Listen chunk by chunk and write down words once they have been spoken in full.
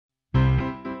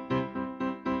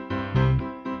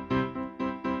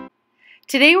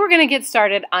Today we're going to get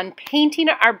started on painting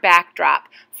our backdrop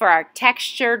for our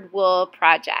textured wool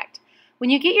project. When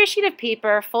you get your sheet of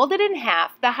paper, fold it in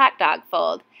half, the hot dog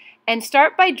fold, and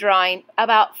start by drawing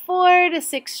about 4 to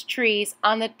 6 trees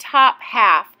on the top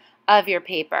half of your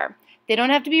paper. They don't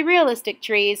have to be realistic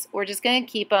trees. We're just going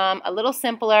to keep them a little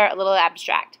simpler, a little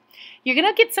abstract. You're going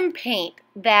to get some paint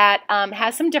that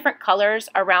has some different colors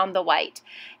around the white.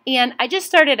 And I just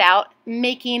started out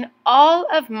making all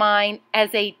of mine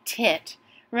as a tint.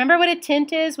 Remember what a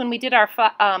tint is when we did our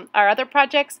other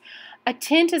projects? A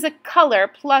tint is a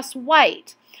color plus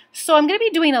white. So I'm going to be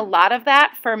doing a lot of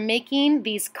that for making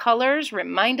these colors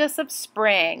remind us of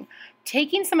spring.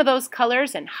 Taking some of those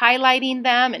colors and highlighting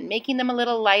them and making them a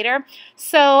little lighter.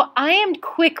 So I am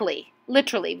quickly,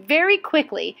 literally very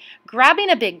quickly, grabbing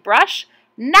a big brush,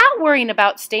 not worrying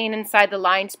about staying inside the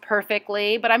lines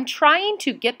perfectly, but I'm trying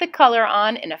to get the color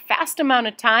on in a fast amount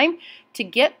of time to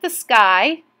get the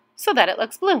sky so that it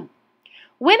looks blue.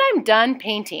 When I'm done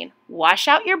painting, wash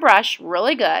out your brush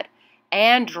really good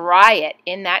and dry it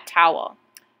in that towel.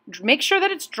 Make sure that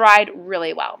it's dried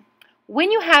really well. When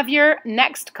you have your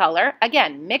next color,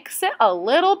 again, mix it a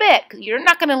little bit, because you're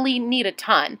not going to need a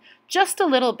ton, just a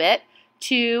little bit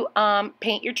to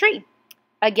paint your tree.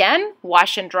 Again,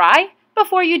 wash and dry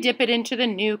before you dip it into the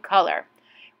new color.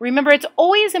 Remember, it's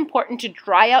always important to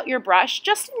dry out your brush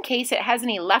just in case it has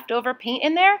any leftover paint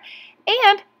in there,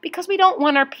 and because we don't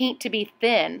want our paint to be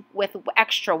thin with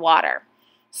extra water.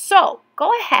 So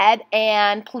go ahead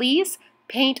and please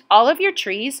paint all of your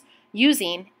trees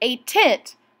using a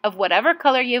tint of whatever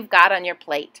color you've got on your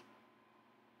plate.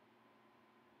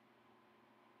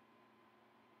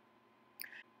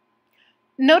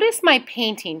 Notice my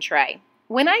painting tray.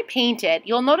 When I painted,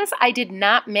 you'll notice I did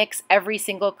not mix every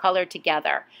single color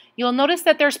together. You'll notice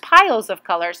that there's piles of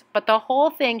colors, but the whole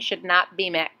thing should not be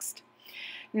mixed.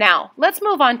 Now, let's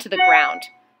move on to the ground.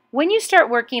 When you start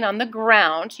working on the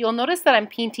ground, you'll notice that I'm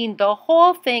painting the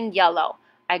whole thing yellow.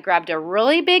 I grabbed a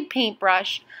really big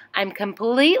paintbrush. I'm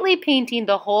completely painting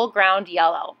the whole ground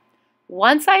yellow.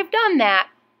 Once I've done that,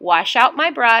 wash out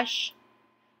my brush,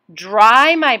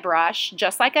 dry my brush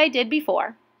just like I did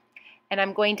before, and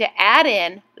I'm going to add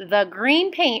in the green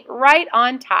paint right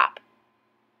on top.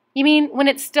 You mean when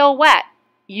it's still wet?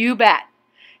 You bet.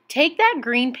 Take that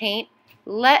green paint,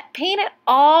 paint it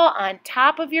all on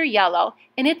top of your yellow,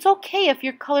 and it's okay if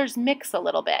your colors mix a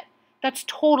little bit. That's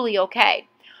totally okay.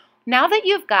 Now that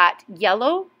you've got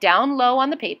yellow down low on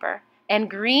the paper and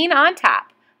green on top,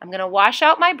 I'm going to wash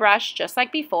out my brush just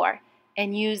like before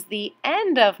and use the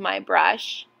end of my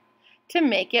brush to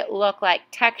make it look like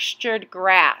textured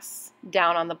grass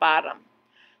down on the bottom.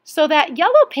 So that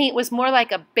yellow paint was more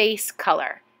like a base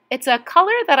color. It's a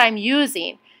color that I'm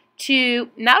using to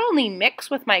not only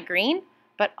mix with my green,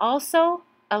 but also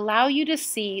allow you to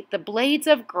see the blades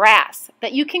of grass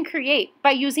that you can create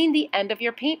by using the end of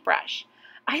your paintbrush.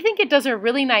 I think it does a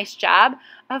really nice job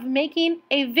of making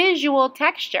a visual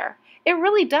texture. It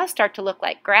really does start to look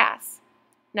like grass.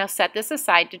 Now set this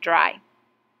aside to dry.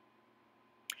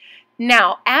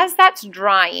 Now, as that's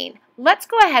drying, let's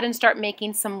go ahead and start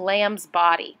making some lamb's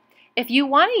body. If you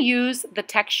want to use the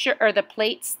texture or the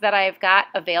plates that I've got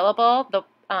available, the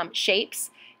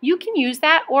shapes, you can use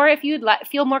that, or if you'd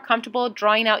feel more comfortable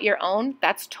drawing out your own,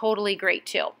 that's totally great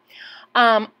too.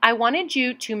 I wanted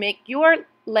you to make your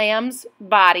lamb's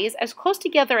bodies as close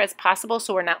together as possible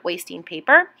so we're not wasting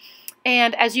paper.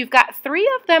 And as you've got 3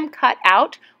 of them cut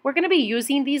out, we're going to be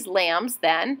using these lambs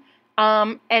then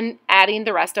and adding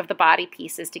the rest of the body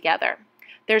pieces together.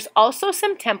 There's also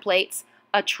some templates,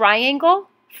 a triangle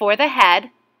for the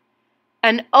head,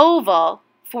 an oval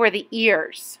for the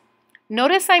ears.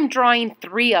 Notice I'm drawing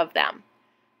 3 of them,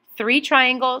 3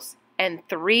 triangles and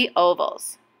 3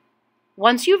 ovals.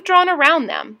 Once you've drawn around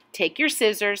them, take your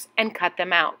scissors and cut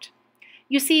them out.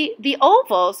 You see, the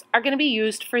ovals are going to be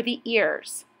used for the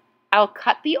ears. I'll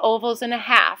cut the ovals in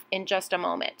half in just a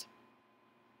moment.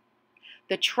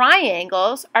 The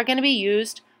triangles are going to be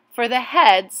used for the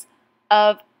heads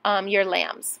of your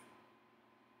lambs.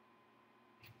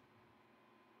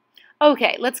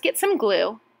 Okay, let's get some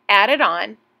glue, add it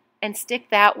on, and stick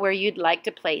that where you'd like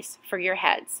to place for your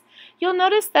heads. You'll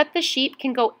notice that the sheet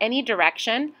can go any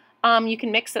direction. You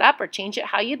can mix it up or change it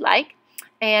how you'd like.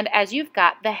 And as you've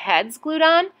got the heads glued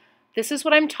on, this is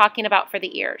what I'm talking about for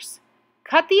the ears.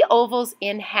 Cut the ovals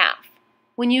in half.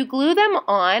 When you glue them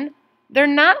on, they're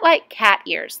not like cat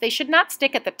ears. They should not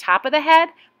stick at the top of the head,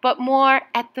 but more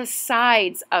at the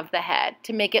sides of the head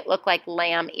to make it look like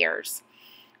lamb ears.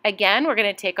 Again, we're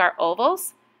going to take our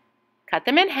ovals, cut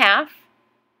them in half,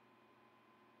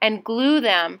 and glue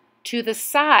them to the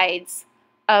sides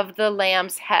of the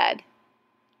lamb's head.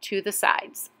 to the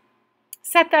sides.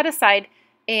 Set that aside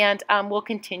and we'll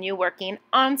continue working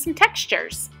on some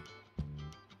textures.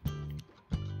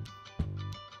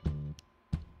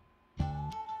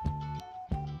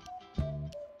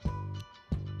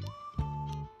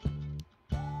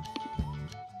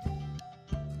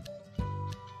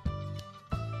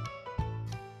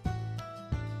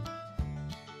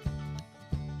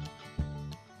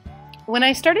 When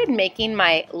I started making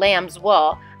my lamb's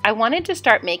wool, I wanted to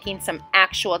start making some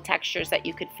actual textures that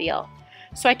you could feel.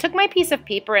 So I took my piece of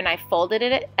paper and I folded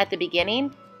it at the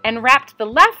beginning and wrapped the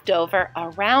leftover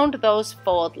around those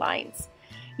fold lines.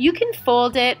 You can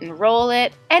fold it and roll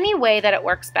it any way that it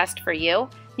works best for you.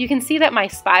 You can see that my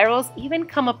spirals even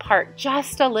come apart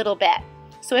just a little bit.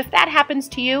 So if that happens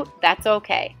to you, that's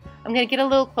okay. I'm going to get a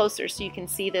little closer so you can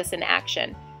see this in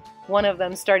action. One of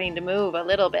them starting to move a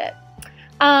little bit.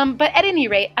 But at any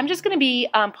rate, I'm just going to be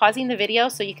pausing the video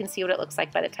so you can see what it looks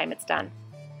like by the time it's done.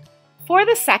 For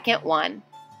the second one,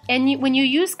 when you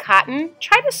use cotton,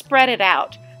 try to spread it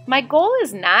out. My goal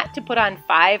is not to put on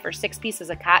 5 or 6 pieces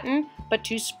of cotton, but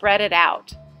to spread it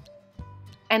out.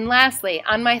 And lastly,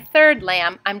 on my third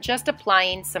lamb, I'm just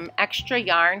applying some extra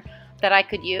yarn that I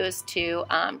could use to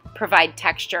provide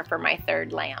texture for my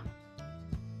third lamb.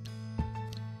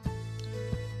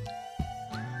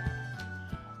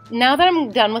 Now that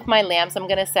I'm done with my lambs, I'm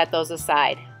going to set those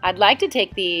aside. I'd like to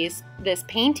take this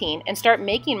painting and start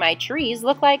making my trees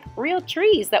look like real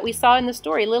trees that we saw in the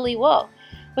story Lily Wool.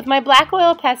 With my black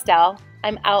oil pastel,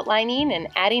 I'm outlining and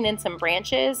adding in some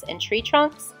branches and tree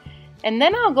trunks, and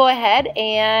then I'll go ahead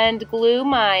and glue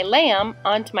my lamb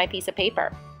onto my piece of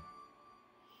paper.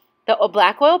 The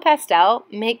black oil pastel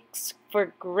makes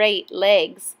for great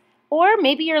legs, or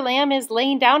maybe your lamb is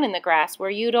laying down in the grass where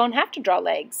you don't have to draw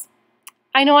legs.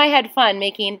 I know I had fun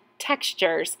making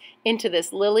textures into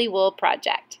this Lily Wool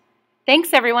project.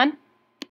 Thanks, everyone.